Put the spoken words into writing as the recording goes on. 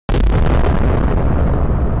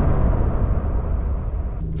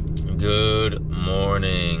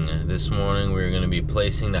this morning we're going to be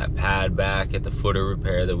placing that pad back at the footer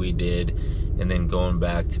repair that we did, and then going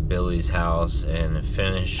back to Billy's house and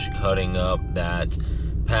finish cutting up that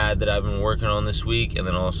pad that I've been working on this week, and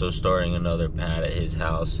then also starting another pad at his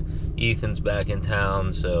house. Ethan's back in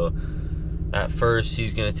town, so at first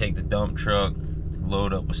he's going to take the dump truck,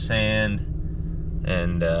 load up with sand,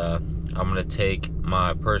 and I'm going to take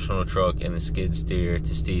my personal truck and the skid steer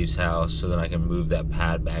to Steve's house so that I can move that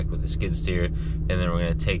pad back with the skid steer. And then we're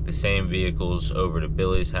going to take the same vehicles over to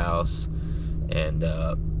Billy's house, and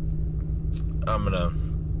I'm going to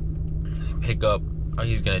pick up,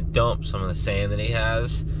 he's going to dump some of the sand that he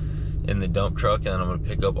has in the dump truck, and then I'm going to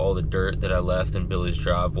pick up all the dirt that I left in Billy's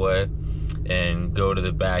driveway and go to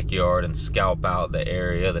the backyard and scalp out the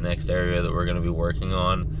area, the next area that we're going to be working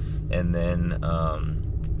on, and then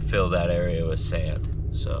fill that area with sand.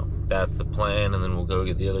 So that's the plan, and then we'll go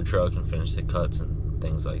get the other truck and finish the cuts and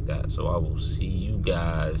things like that. So I will see you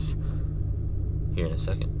guys here in a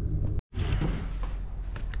second.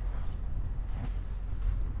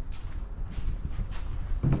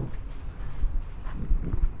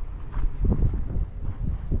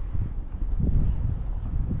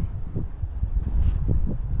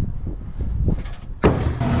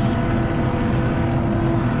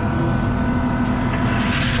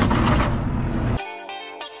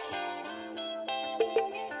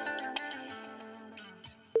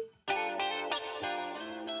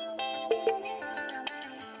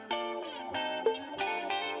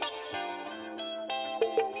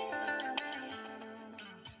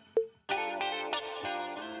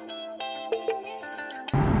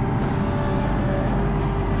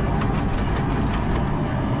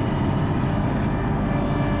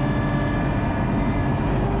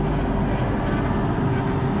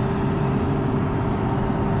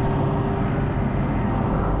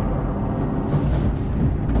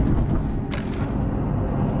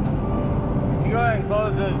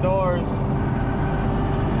 Close those doors.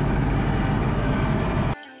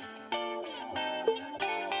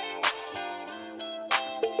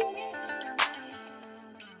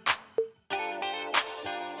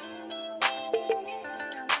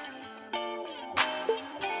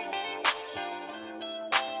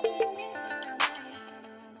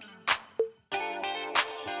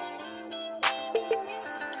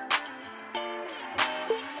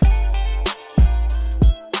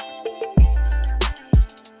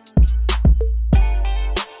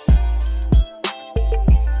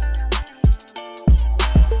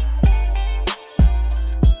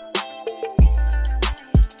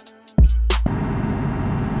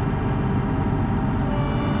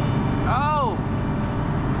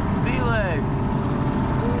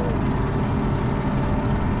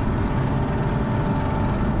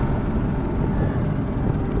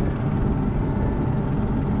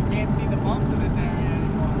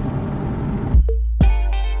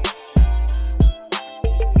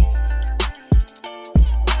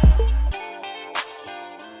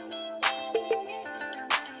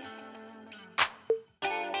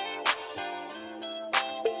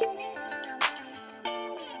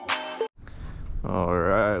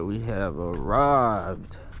 Alright, we have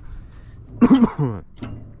arrived.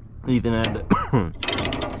 Ethan had to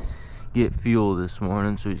get fuel this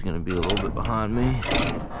morning, so he's going to be a little bit behind me.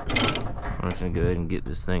 I'm just going to go ahead and get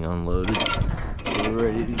this thing unloaded.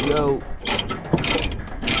 We're ready to go.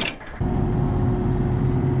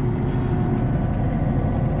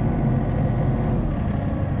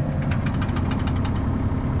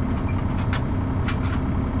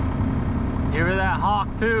 Give her that hawk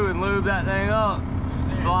too and lube that thing up.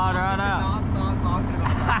 Slide right out. Not talking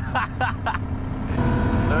about that.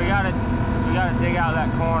 So we gotta dig out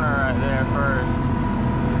that corner right there first.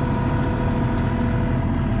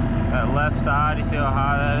 That left side, you see how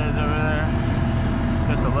high that is over there?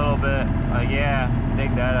 Just a little bit. Like, yeah,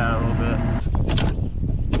 dig that out a little bit.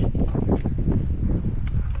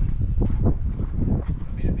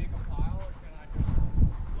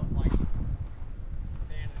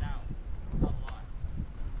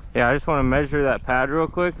 Yeah, I just want to measure that pad real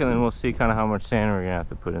quick, and then we'll see kind of how much sand we're gonna have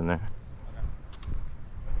to put in there.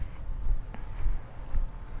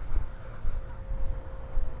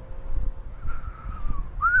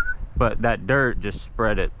 But that dirt, just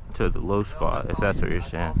spread it to the low spot, if that's what you're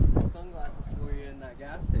saying. Sunglasses for you in that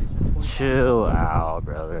gas station. Chill out,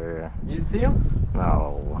 brother. You didn't see them?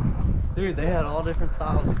 No. Dude, they had all different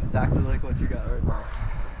styles, exactly like what you got right now.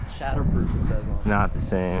 Shatterproof, it says on. Not the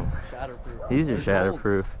same. Shatterproof. These are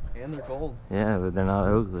shatterproof. And they're gold. Yeah, but they're not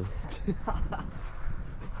ugly.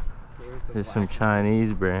 There's some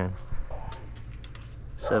Chinese brand.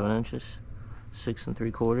 7 inches, 6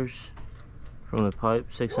 3/4. From the pipe,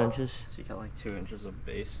 6 inches. So you got like 2 inches of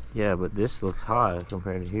base. Yeah, but this looks high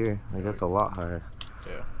compared to here. Like that's a lot higher.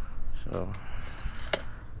 Yeah. So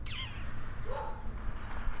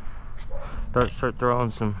start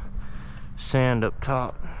throwing some sand up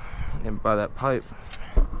top and by that pipe,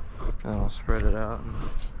 and I'll spread it out and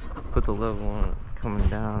put the level on it coming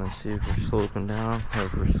down and see if we're sloping down or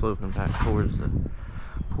if we're sloping back towards the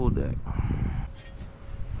pool deck.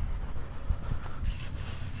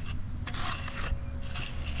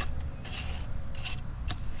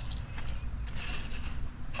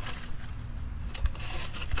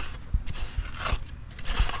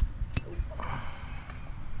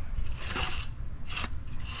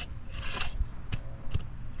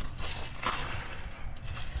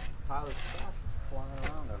 Tyler's stuff flying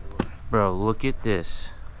around everywhere. Bro, look at this.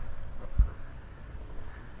 What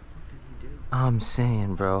did he do? I'm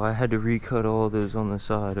saying, bro, I had to recut all those on the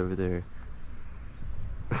side over there.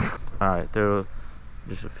 Alright, throw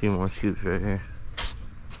just a few more scoops right here.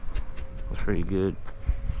 That's pretty good.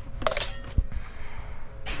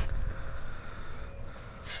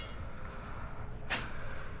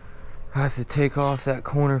 I have to take off that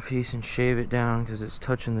corner piece and shave it down because it's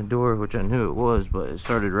touching the door, which I knew it was, but it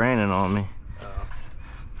started raining on me.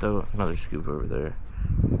 Throw another scoop over there,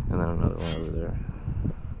 and then another one over there.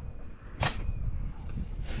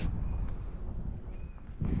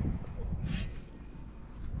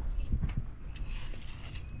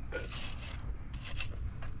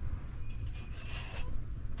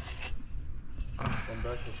 Them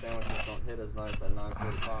breakfast sandwiches don't hit as nice at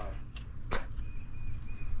 9:45.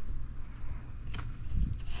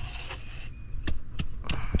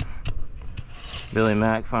 Billy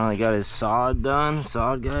Mack finally got his sod done.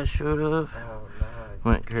 Sod guy showed up. Oh, nice.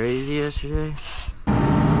 Went crazy yesterday.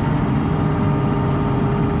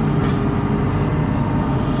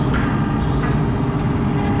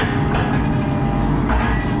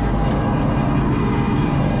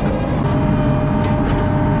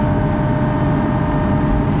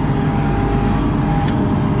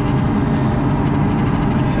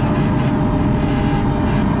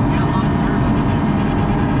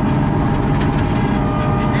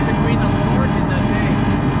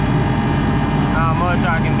 Not much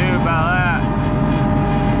I can do about that.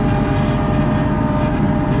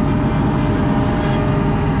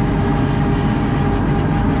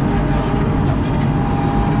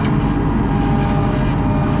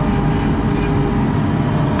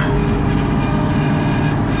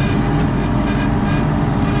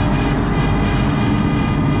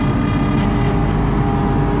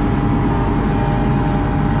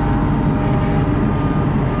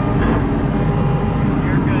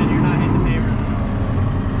 You're good. You're not hitting the neighbors.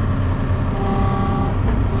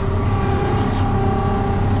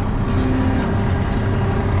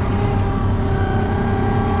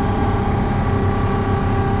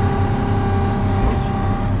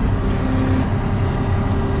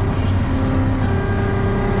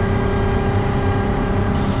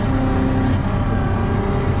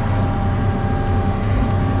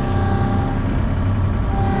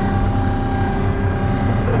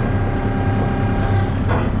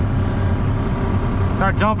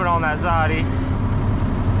 Start jumping on that Zodi.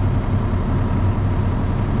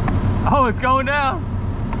 Oh, it's going down.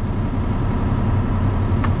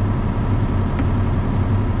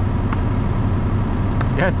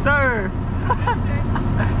 Yes, sir.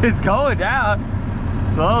 It's going down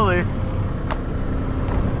slowly. I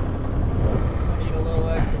need a little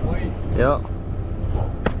extra weight. Yep.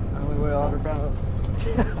 I only weigh 100 pounds.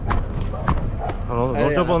 Don't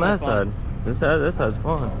Hey, jump on that that's fun. side. This side's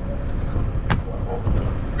fun.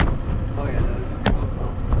 Oh, yeah.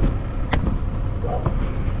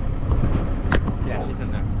 Yeah, she's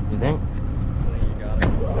in there. You think? I think you got it.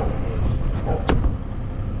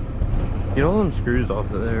 Get all them screws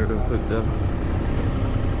off of there real quick though.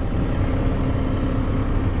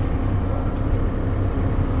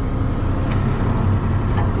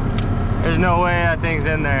 There's no way that thing's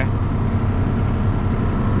in there.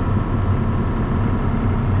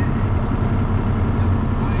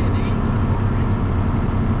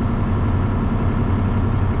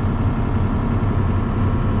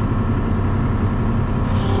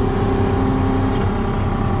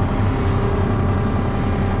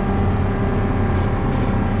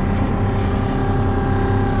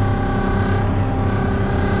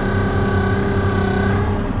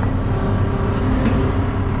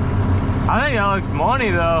 I think that looks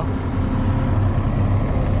money though.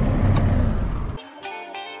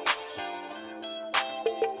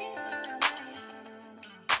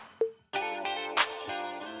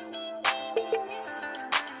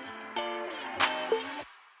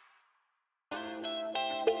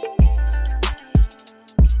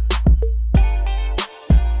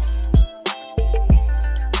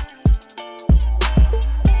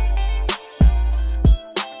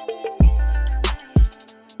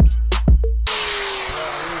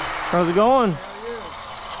 How's it going? How are you?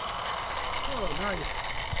 Oh, nice.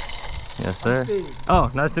 Yes, sir. I'm Steve. Oh,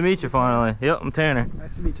 nice to meet you finally. Yep, I'm Tanner.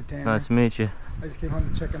 Nice to meet you, Tanner. Nice to meet you. I just came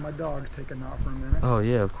home to check on my dogs, take a nap for a minute. Oh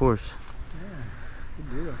yeah, of course. Yeah, good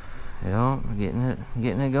deal. Yeah,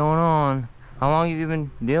 getting it going on. How long have you been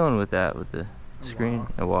dealing with that, with the screen?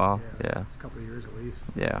 A while. Yeah. It's a couple of years at least.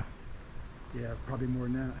 Yeah. Yeah, probably more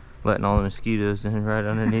than that. Letting all the mosquitoes in right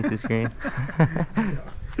underneath the screen.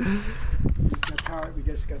 We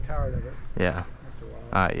just got tired of it. Yeah. After a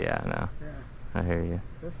while. Yeah, I know. Yeah. I hear you.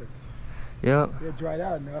 Perfect. Yep. It dried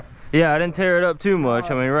out enough. Yeah, I didn't tear it up too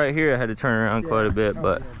much. I mean, right here I had to turn around quite a bit,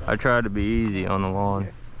 but I tried to be easy on the lawn.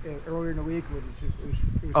 Earlier in the week, it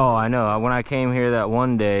was Oh, I know. When I came here that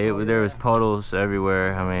one day, there was puddles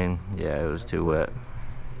everywhere. I mean, yeah, it was too wet.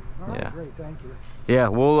 All right, Yeah. great, thank you. Yeah,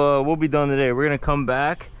 we'll be done today. We're gonna come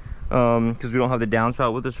back because we don't have the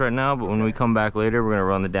downspout with us right now. But when we come back later, we're gonna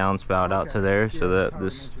run the downspout out to there so that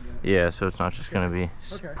this, so it's not just gonna be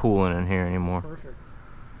pooling in here anymore. Perfect.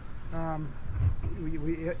 Will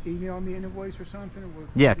you email me an invoice or something? Or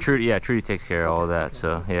Yeah, Trudy. Yeah, Trudy takes care of all of that.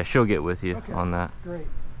 So yeah, she'll get with you on that. Great.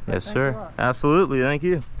 Yes, Thanks sir. a lot. Absolutely. Thank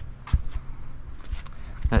you.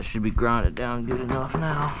 That should be grinded down good enough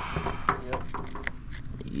now.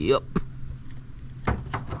 Yep.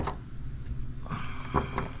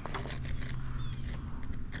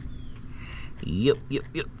 Yep.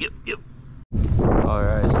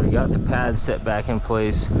 Alright, so we got the pad set back in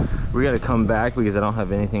place. We got to come back because I don't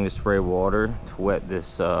have anything to spray water to wet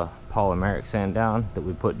this polymeric sand down that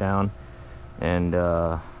we put down. And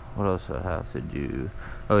what else do I have to do?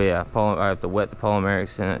 Oh yeah, I have to wet the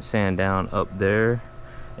polymeric sand down up there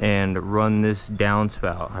and run this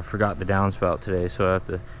downspout. I forgot the downspout today, so I have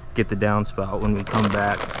to get the downspout when we come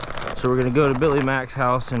back. So we're gonna go to Billy Mac's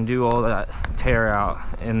house and do all that tear out,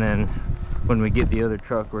 and then when we get the other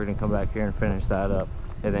truck, we're gonna come back here and finish that up,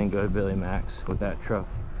 and then go to Billy Mac's with that truck.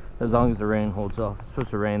 As long as the rain holds off. It's supposed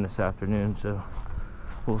to rain this afternoon, so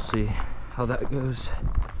we'll see how that goes.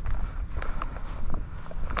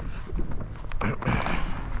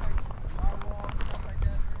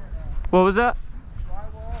 What was that?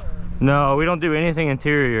 No, we don't do anything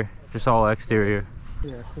interior, just all exterior.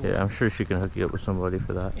 Yeah, cool. Yeah, I'm sure she can hook you up with somebody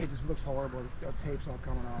for that. It just looks horrible. The tape's all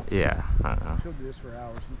coming off. Yeah, I don't know. She'll do this for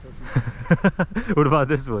hours until she... What about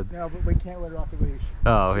this one? No, but we can't let her off the leash.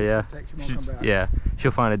 Oh, she yeah. She won't come back. Yeah, she'll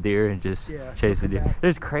find a deer and just chase the deer.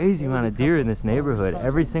 There's crazy amount of deer in this neighborhood.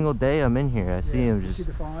 Every single day I'm in here, I see them just... See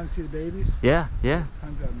the fawns, see the babies? Yeah. Tons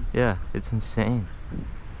of them. Yeah, it's insane.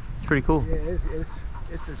 It's pretty cool. Yeah,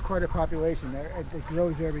 there's quite a population there. It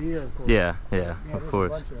grows every year, of course. Yeah, of there's course.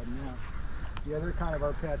 A bunch of them, yeah, they're kind of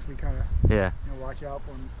our pets. We kind of watch out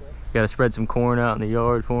for them and stuff. Got to spread some corn out in the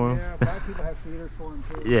yard for them. Yeah, a lot of people have feeders for them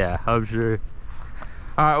too. Yeah, I'm sure.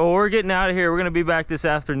 All right, well, we're getting out of here. We're gonna be back this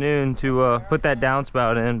afternoon to put that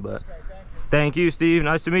downspout in. But thank you, Steve.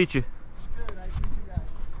 Nice to meet you. Good, nice to meet you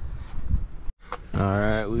guys. All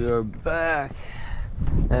right, we are back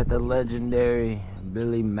at the legendary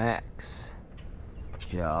Billy Mac's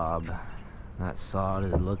job. That sod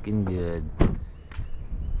is looking good.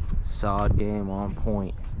 Sod game on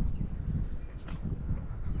point.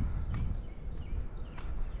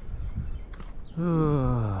 So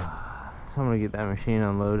I'm gonna get that machine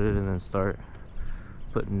unloaded and then start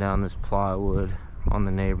putting down this plywood on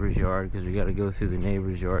the neighbor's yard, because we got to go through the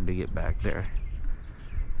neighbor's yard to get back there.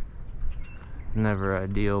 Never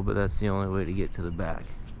ideal, but that's the only way to get to the back.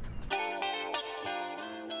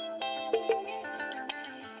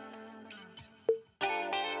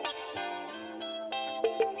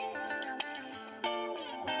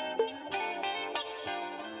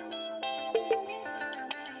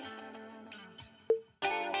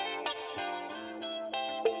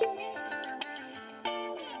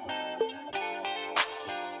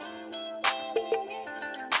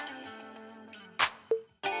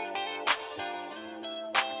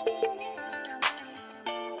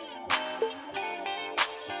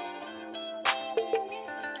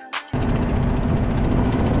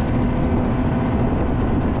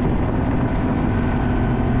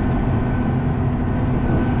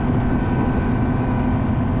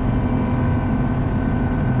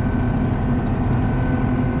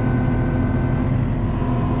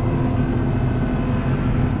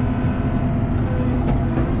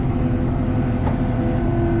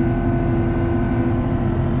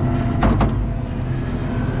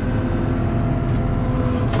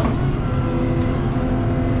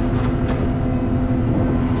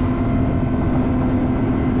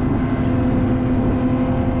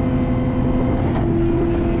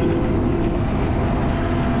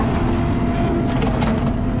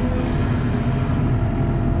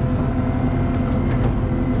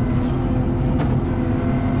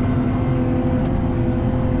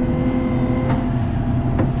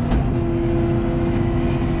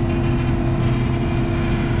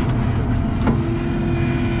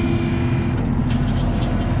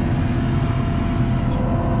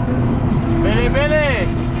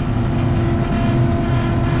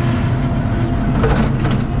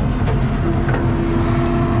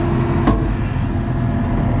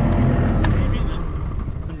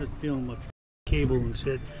 cable and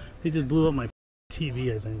shit. They just blew up my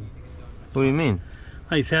TV, I think. What do you mean?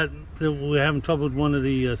 We're having trouble with one of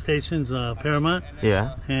the stations, Paramount.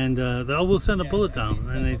 Yeah. And we'll send a bullet down.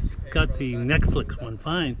 And they got the Netflix one,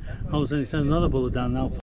 fine. All of a sudden they sent another bullet down.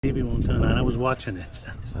 Now TV won't turn on. I was watching it.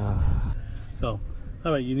 So,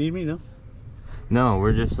 all right, you need me, no? No,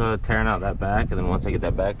 we're just tearing out that back, and then once I get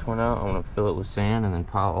that back torn out, I want to fill it with sand and then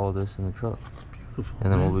pile all this in the truck. Beautiful.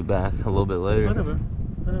 And then we'll be back a little bit later. Whatever.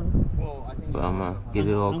 Well, I think But I'm gonna get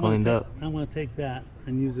it all cleaned up. I'm gonna take that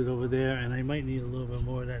and use it over there, and I might need a little bit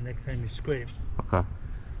more of that next time you scrape. Okay.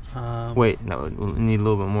 Wait, no, we need a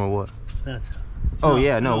little bit more what? That's. Oh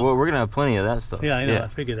yeah, no, we're gonna have plenty of that stuff. Yeah, I know. I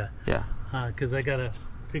figured that. Yeah. Because I gotta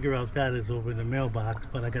figure out that is over in the mailbox,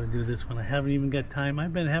 but I gotta do this one. I haven't even got time.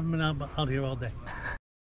 Haven't been out here all day.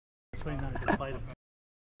 That's right now. I can fight it.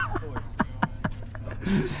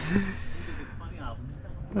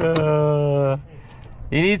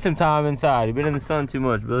 You need some time inside. You've been in the sun too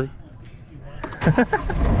much, Billy.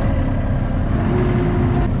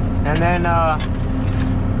 And then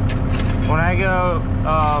when I go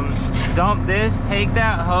dump this, take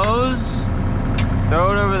that hose,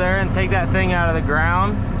 throw it over there, and take that thing out of the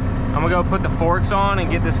ground. I'm gonna go put the forks on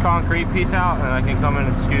and get this concrete piece out, and I can come in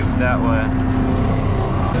and scoop that way.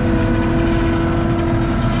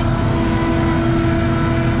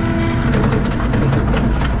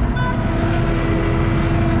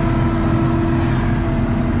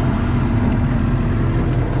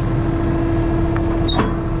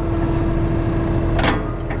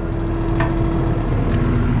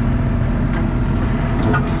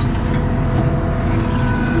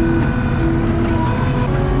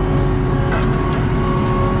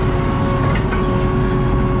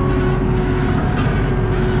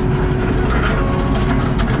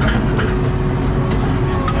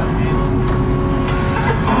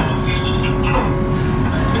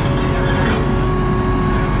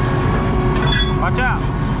 Watch out.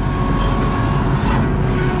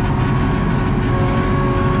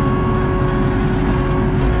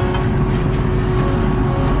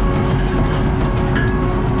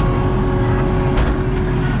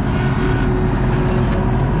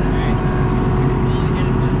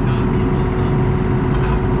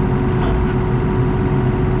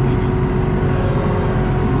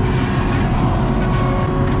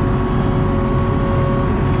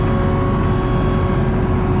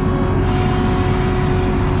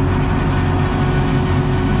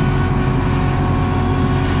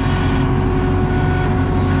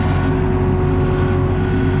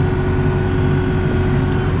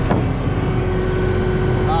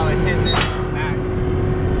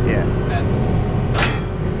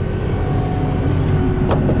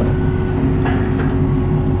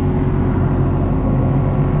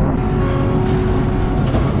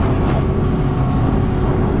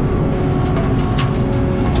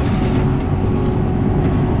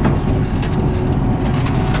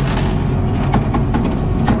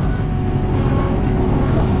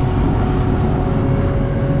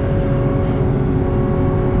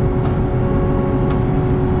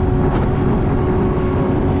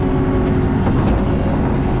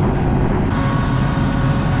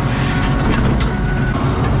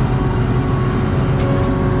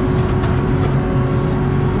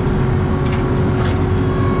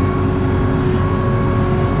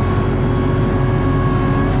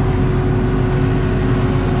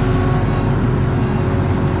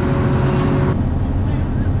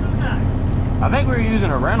 I think we were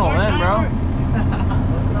using a rental then, bro.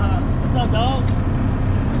 What's up, dog?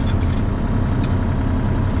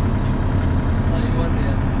 Tell you what, the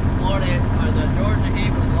Florida or the Georgia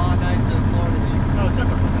heat was a lot nicer than Florida heat. No, shut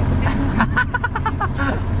the fuck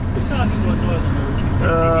up. We're talking about northern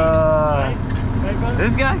right, brother?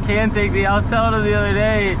 This guy can take the, I was telling him the other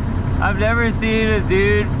day, I've never seen a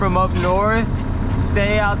dude from up north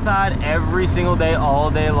stay outside every single day,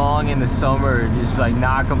 all day long in the summer, just like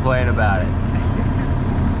not complain about it.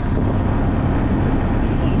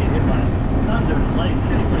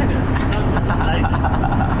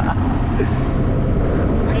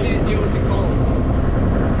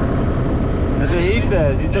 That's what he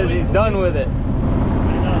says. He says he's done with it.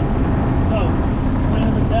 So, plan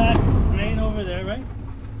of attack, drain over there, right?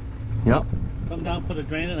 Yep. Come down, put a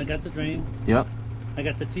drain in. I got the drain. Yep. I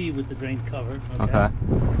got the T with the drain covered. Okay.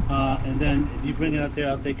 And then if you bring it out there,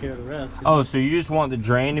 I'll take care of the rest. Oh, so you just want the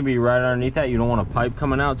drain to be right underneath that? You don't want a pipe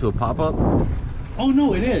coming out to a pop-up? Oh,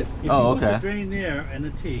 no, it is. If you okay. put the drain there and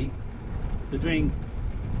the T, the drain,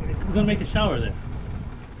 we're going to make a shower there.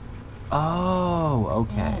 Oh,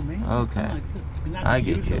 okay. Oh, man. Okay. You're not I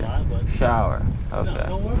gonna get use you. A lot, but shower. Okay. No,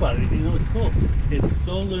 don't worry about it. You know, it's cool. It's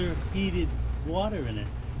solar heated water in it.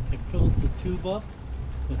 It fills the tube up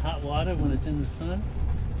with hot water when it's in the sun.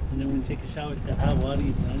 And then when you take a shower, it's got hot water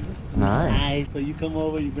even under. Nice. So you come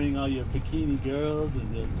over, you bring all your bikini girls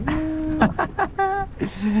and just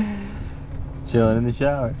chilling in the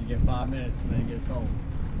shower. You get 5 minutes and then it gets cold.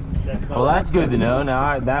 Well, that's good to know.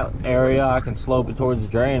 Now that area I can slope it towards the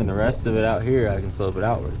drain, and the rest of it out here I can slope it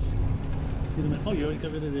outwards. Oh, you already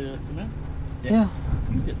got rid of the cement? Yeah.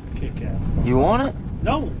 You just kick ass. You want it?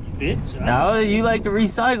 No, bitch. No, you like to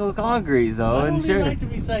recycle concrete, so I don't sure. even like to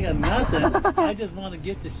recycle nothing. I just want to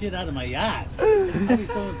get the shit out of my yard. I'll be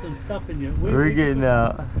throwing some stuff in your. We're getting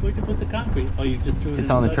out. Where'd you put the concrete? Oh, you just threw it. It's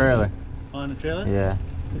in on the trailer. On the trailer? Yeah.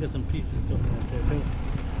 We got some pieces thrown in there too.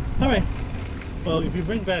 All right. Well, if you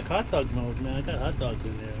bring back hot dog molds, man, I got hot dogs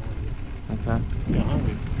in there. Okay. I got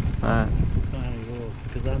hungry. All right. I don't have any rules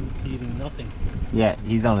because I'm eating nothing. Yeah,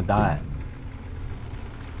 he's on a diet.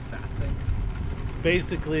 Fasting.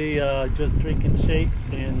 Basically, just drinking shakes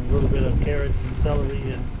and a little bit of carrots and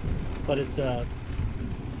celery, but it's a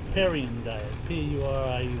Purium diet,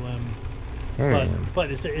 P-U-R-I-U-M. But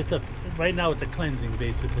it's a right now it's a cleansing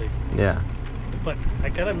basically. Yeah. But I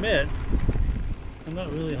gotta admit, I'm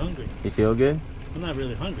not really hungry. You feel good? I'm not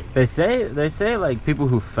really hungry. They say like people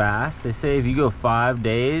who fast, they say if you go 5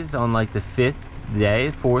 days on like the 5th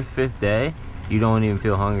day, 4th, 5th day, you don't even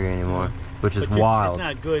feel hungry anymore, which is wild. It's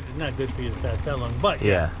not good. It's not good for you to fast that long. But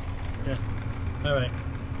yeah. Yeah. All right.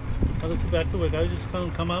 I'll let you back to work. I was just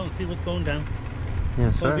gonna come out and see what's going down.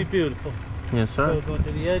 Yes, sir. It'll be beautiful. Yes, sir. So going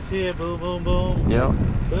to the edge here. Boom, boom, boom. Yep.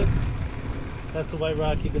 Good. That's the white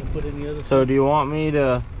rock you're gonna put in the other. So do you want me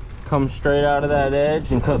to come straight out of that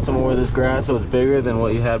edge and cut some more of this grass so it's bigger than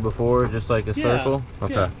what you had before, just like a circle?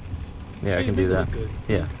 Okay. Yeah, I can do that.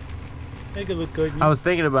 Yeah. Make it look good. I was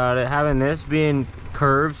thinking about it, having this being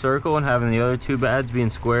curved circle and having the other two pads being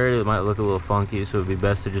squared, it might look a little funky, so it'd be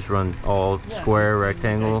best to just run all square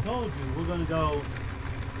rectangle. I told you, we're gonna go.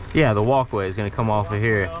 Yeah, the walkway is gonna come off of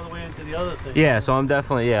here. All the way into the other thing. Yeah, so I'm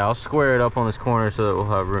definitely, I'll square it up on this corner so that we'll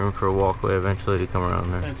have room for a walkway eventually to come around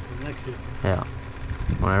there. Eventually, next year. Yeah,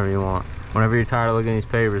 whenever you want. Whenever you're tired of looking at these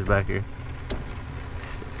pavers back here.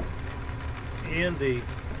 And the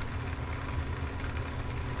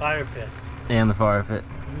fire pit. And the fire pit.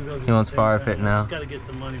 He wants fire pit now. Just gotta get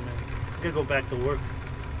some money, man. Gotta go back to work.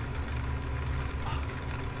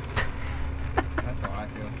 That's how I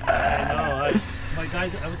feel. I know. My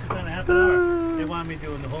guys, I was just on a half an hour. They wanted me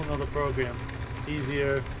doing the whole nother program.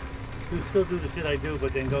 Easier. To still do the shit I do,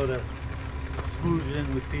 but then go to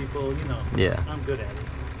smoozing with people, you know. Yeah. I'm good at it.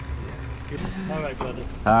 Yeah. All right, brothers.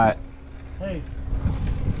 All right. Hey.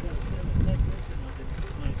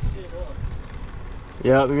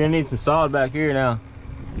 Yep, we're gonna need some solid back here now.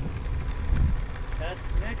 That's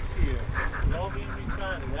next year. It's all being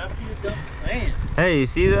resided after you're done playing. Hey, you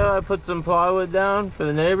see that? I put some plywood down for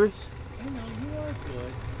the neighbors. You know, you are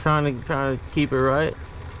good. Trying to keep it right. I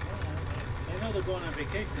know they're going on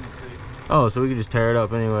vacation this week. Oh, so we could just tear it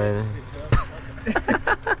up anyway then.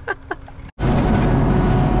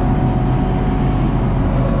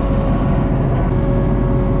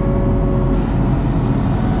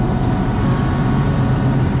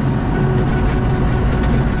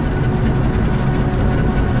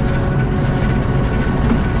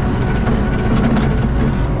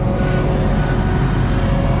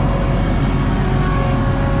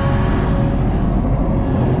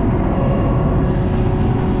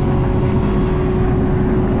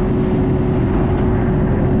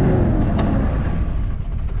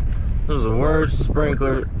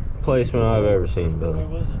 Sprinkler placement I've ever seen, Billy. Where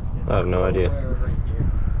was it? I have no idea. Right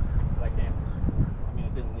here. But I can't. I mean,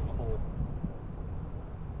 it didn't leave a hole.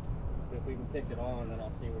 But if we can pick it on, then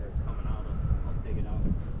I'll see where it's coming out of. I'll dig it out.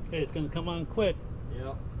 Hey, it's gonna come on quick.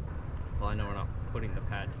 Yep. Well, I know we're not putting the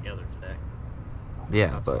pad together today.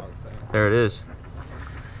 Yeah, That's but what I was saying. there it is.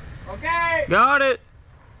 Okay. Got it.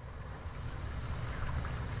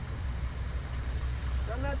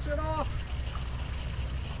 Turn that shit off.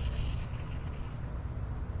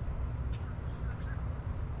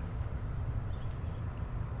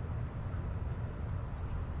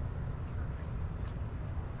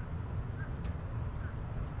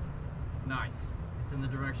 Nice. It's in the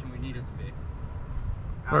direction we need it to be.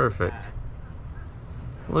 Perfect.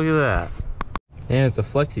 Look at that. And it's a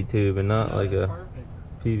flexi tube and not like a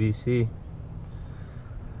PVC.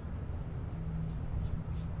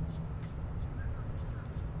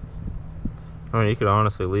 I mean, you could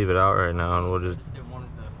honestly leave it out right now and we'll just.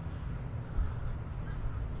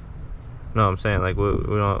 No, I'm saying like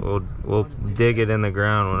we'll dig it in the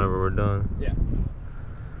ground whenever we're done. Yeah.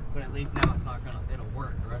 But at least now it's not gonna. It'll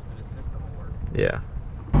work. The rest of the system will work. Yeah.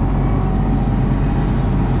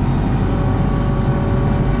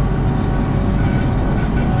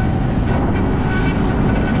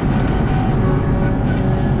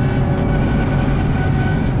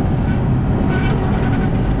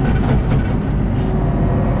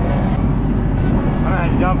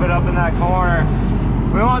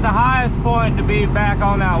 want the highest point to be back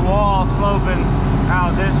on that wall sloping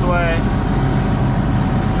out this way.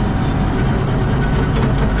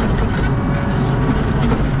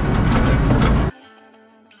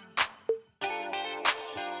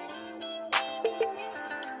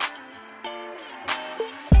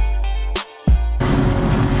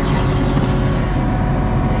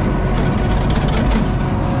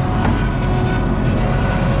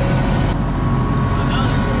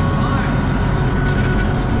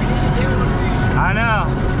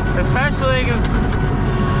 Especially because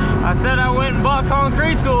I said I went and bought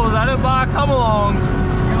concrete tools. I didn't buy a come along.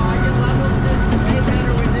 I get levels way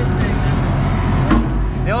better with this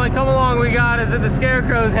thing. The only come along we got is in the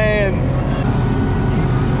Scarecrow's hands.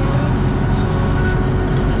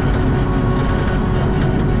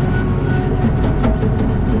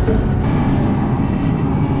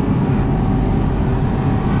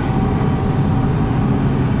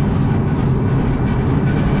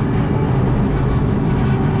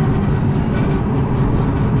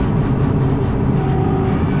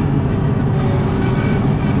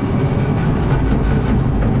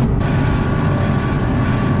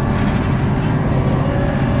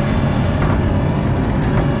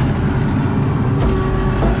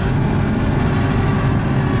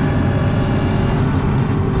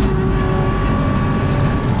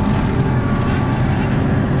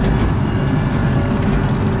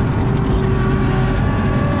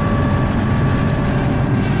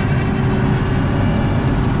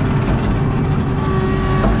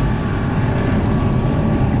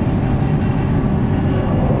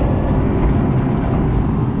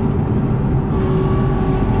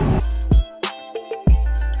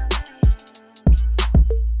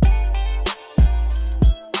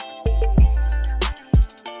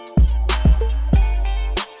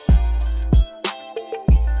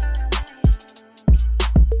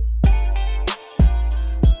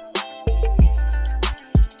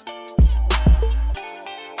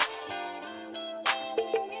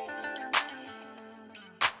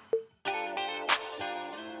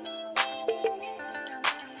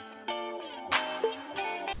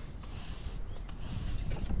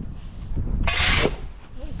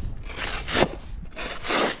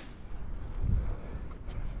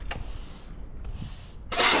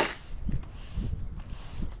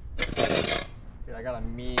 I got a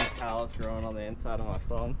mean callus growing on the inside of my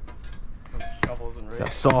thumb. Some shovels and rakes.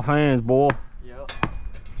 Got soft hands, boy. Yep.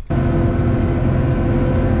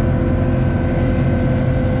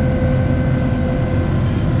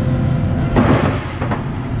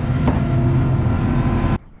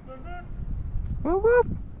 Whoop, whoop.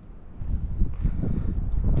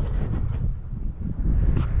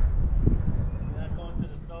 You're not going to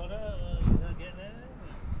the soda? You're not getting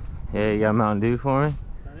anything? Yeah, you got a Mountain Dew for me?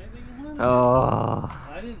 Got anything you want? Oh,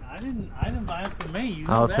 I didn't buy it for me. You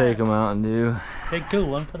know I'll that. take a Mountain Dew. Take two,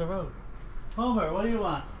 one for the road. Homer, what do you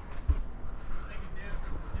want?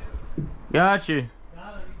 Got you.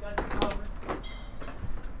 Got it, you got the cover.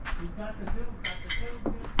 You got the dew, got the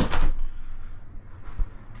dew.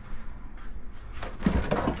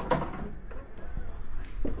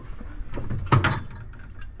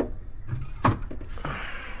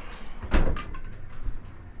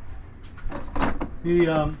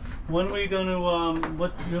 When are we going to,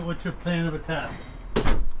 what's your plan of attack?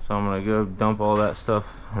 So I'm gonna go dump all that stuff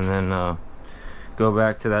and then go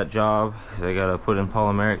back to that job because I gotta put in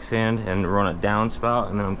polymeric sand and run a downspout,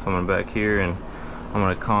 and then I'm coming back here and I'm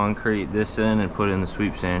gonna concrete this in and put in the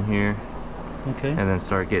sweep sand here. Okay. And then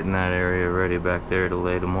start getting that area ready back there to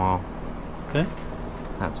lay tomorrow. Okay.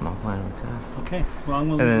 That's my plan of attack. Okay. Well, I'm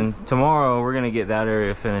And gonna then tomorrow we're gonna get that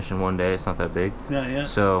area finished in one day. It's not that big. yeah.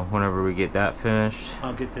 So whenever we get that finished,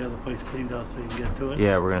 I'll get the other place cleaned out so you can get to it.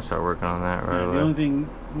 yeah, we're gonna start working on that right The away. only thing,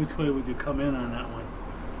 which way would you come in on that one?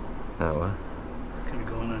 That way. Could be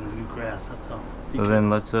going on the new grass, that's all. So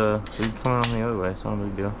then let's we can come on the other way. It's not a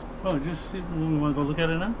big deal. Oh, just see, we want to go look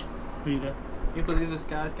at it now? What you got? You believe this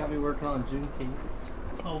guy's got me working on Juneteenth?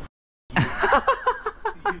 Oh,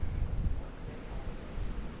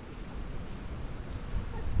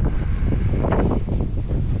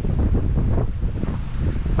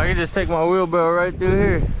 I can just take my wheelbarrow right through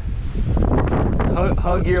here.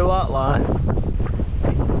 Hug your lot line.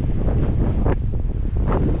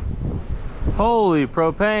 Holy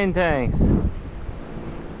propane tanks.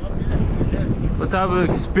 What type of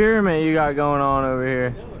experiment you got going on over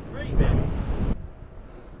here?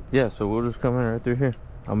 Yeah, so we'll just come in right through here.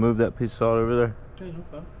 I'll move that piece of salt over there. okay, no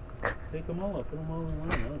problem. Take them all up, put them all in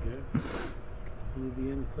line, I don't care. Leave the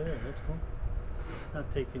end clear, that's cool.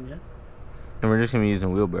 Not taking yet. And we're just gonna be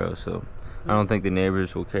using wheelbarrows, so I don't think the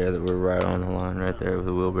neighbors will care that we're right on the line right there with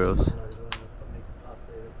the wheelbarrows.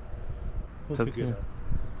 We'll figure it out.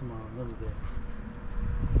 It's tomorrow, another day.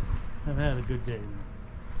 I've had a good day.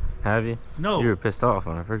 Have you? No. You were pissed off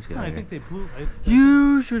when I first got No, here. I think they blew.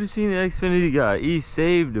 You should have seen the Xfinity guy. He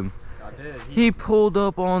saved him. I did. He pulled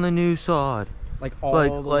up on the new sod. Like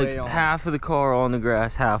all the way on. Half of the car on the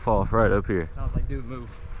grass, half off right up here. I was like, dude, move.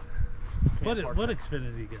 What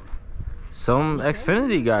Xfinity guy? Some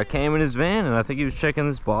Xfinity guy came in his van and I think he was checking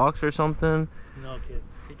this box or something. No kid.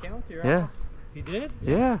 He came to your Yeah. house? He did?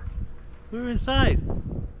 Yeah. We were inside.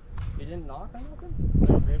 He didn't knock on nothing?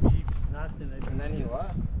 No, maybe he knocked and And then he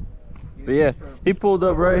left. But yeah, he pulled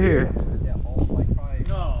up right here. Yeah, all like probably.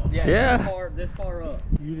 No. Yeah. This far up.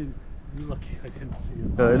 You didn't. You lucky I didn't see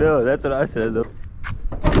it. I know, that's what I said though.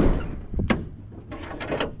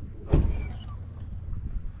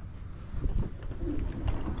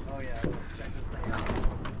 Oh yeah, check this thing out.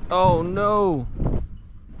 Oh no.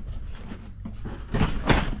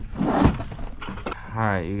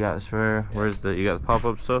 Alright, you got spare. Where's the, you got the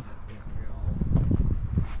pop-up stuff?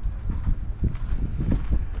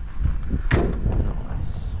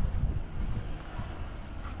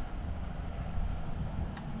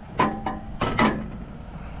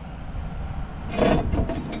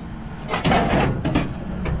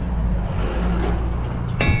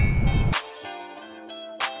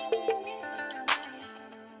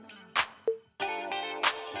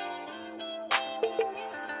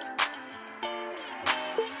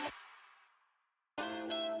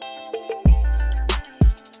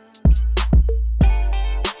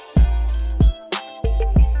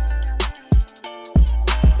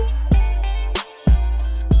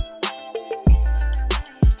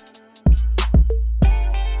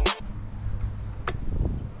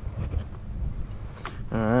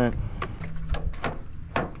 Alright.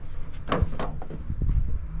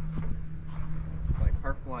 Like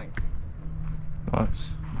perfect length. Nice.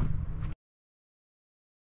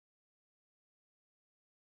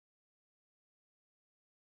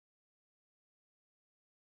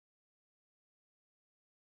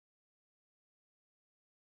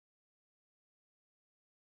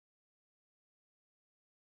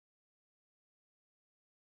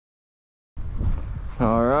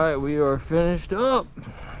 All right, we are finished up.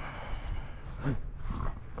 I'm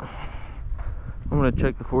gonna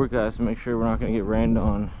check the forecast and make sure we're not gonna get rained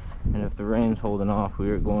on. And if the rain's holding off, we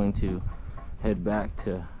are going to head back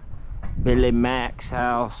to Billy Mac's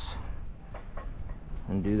house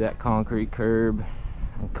and do that concrete curb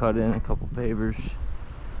and cut in a couple pavers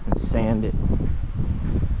and sand it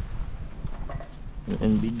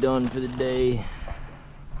and be done for the day.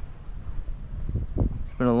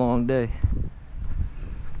 It's been a long day.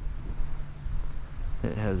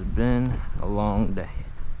 It has been a long day.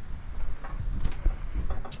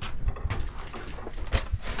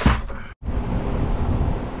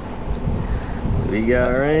 So we got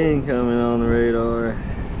rain coming on the radar.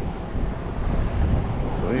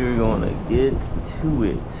 We're going to get to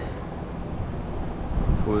it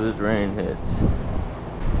before this rain hits.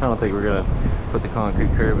 I don't think we're going to put the concrete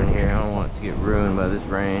curb in here. I don't want it to get ruined by this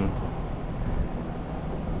rain.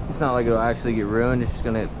 It's not like it'll actually get ruined, it's just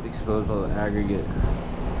gonna expose all the aggregate.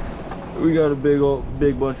 We got a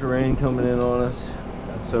big bunch of rain coming in on us,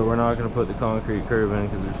 so we're not gonna put the concrete curb in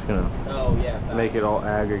because we're just gonna make it all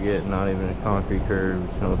aggregate, not even a concrete curb.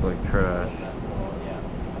 It's gonna look like trash.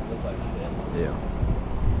 Yeah.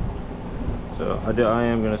 So I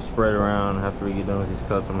am gonna spread around after we get done with these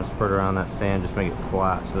cuts. I'm gonna spread around that sand, just make it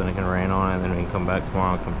flat, so then it can rain on it, and then we can come back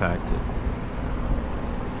tomorrow and compact it.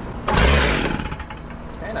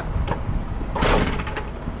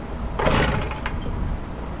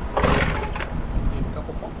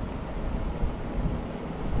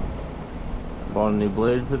 Bought a new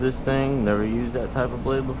blade for this thing. Never used that type of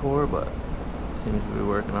blade before, but it seems to be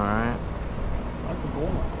working all right. That's the bull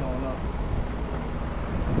not filling up.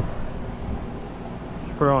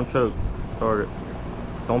 Just put it on choke. Start it.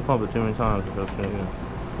 Don't pump it too many times because it's going to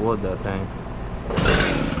flood that thing.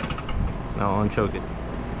 Now unchoke it.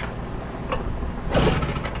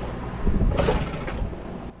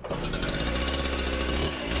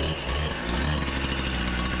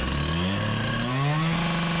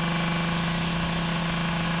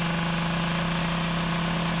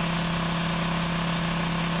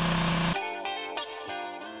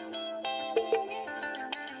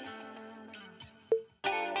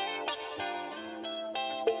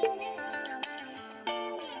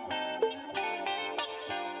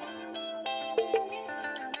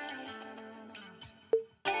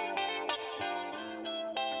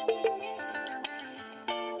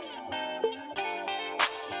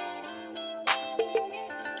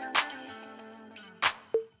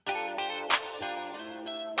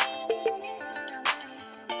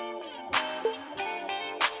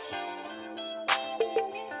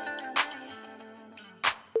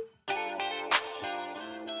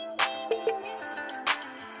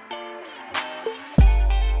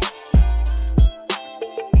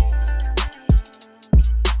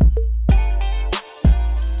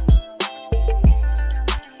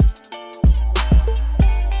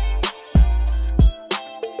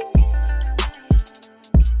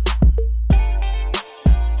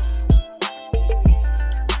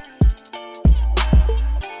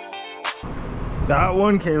 That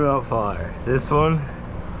one came out fire. This one,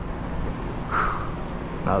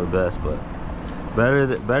 not the best, but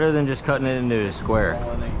better than just cutting it into a square.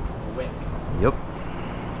 Yep.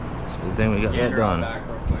 It's a good thing we got that done. Back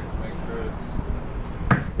real quick to make sure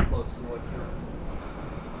it's close to what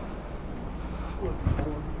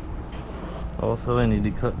you're. Also, I need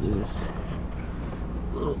to cut this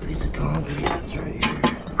little piece of concrete that's right here.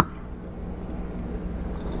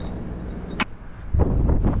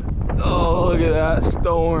 Oh, look at that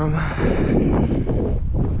storm.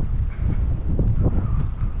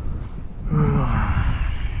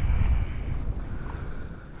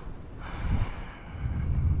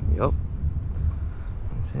 Yep.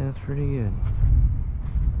 I'd say that's pretty good.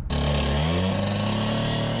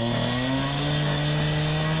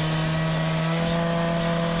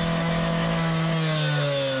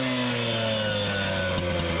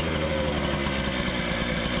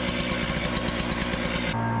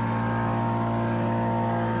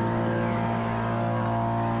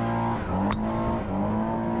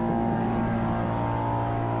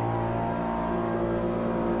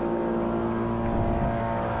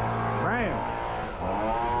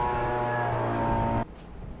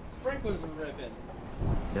 Sprinklers are ripping.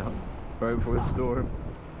 Yep. Right before the storm.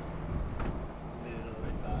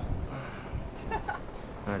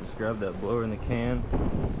 Alright, just grab that blower in the can.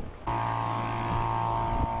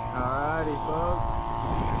 Alrighty, folks.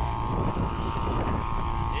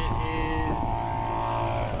 It is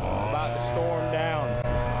about to storm down.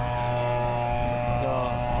 So,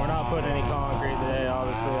 we're not putting any concrete today,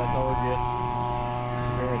 obviously, I told you.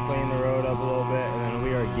 We're going to clean the road up a little bit, and then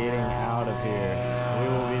we are getting out of here. We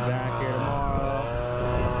will be back here tomorrow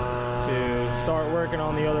to start working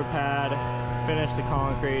on the other pad, finish the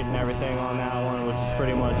concrete and everything on that one, which is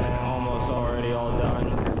pretty much almost already all done.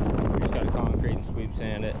 We just got to concrete and sweep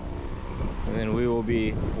sand it. And then we will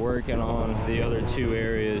be working on the other two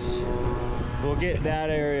areas. We'll get that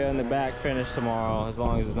area in the back finished tomorrow, as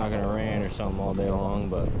long as it's not going to rain or something all day long,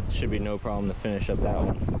 but it should be no problem to finish up that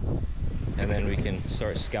one. And then we can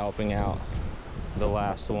start scalping out the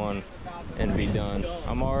last one and be done.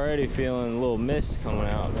 I'm already feeling a little mist coming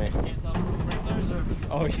out, man.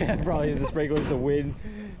 Oh yeah, probably is the sprinklers, the wind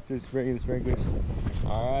just bringing the sprinklers.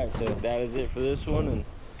 All right, so that is it for this one, and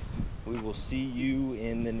we will see you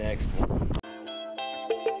in the next one.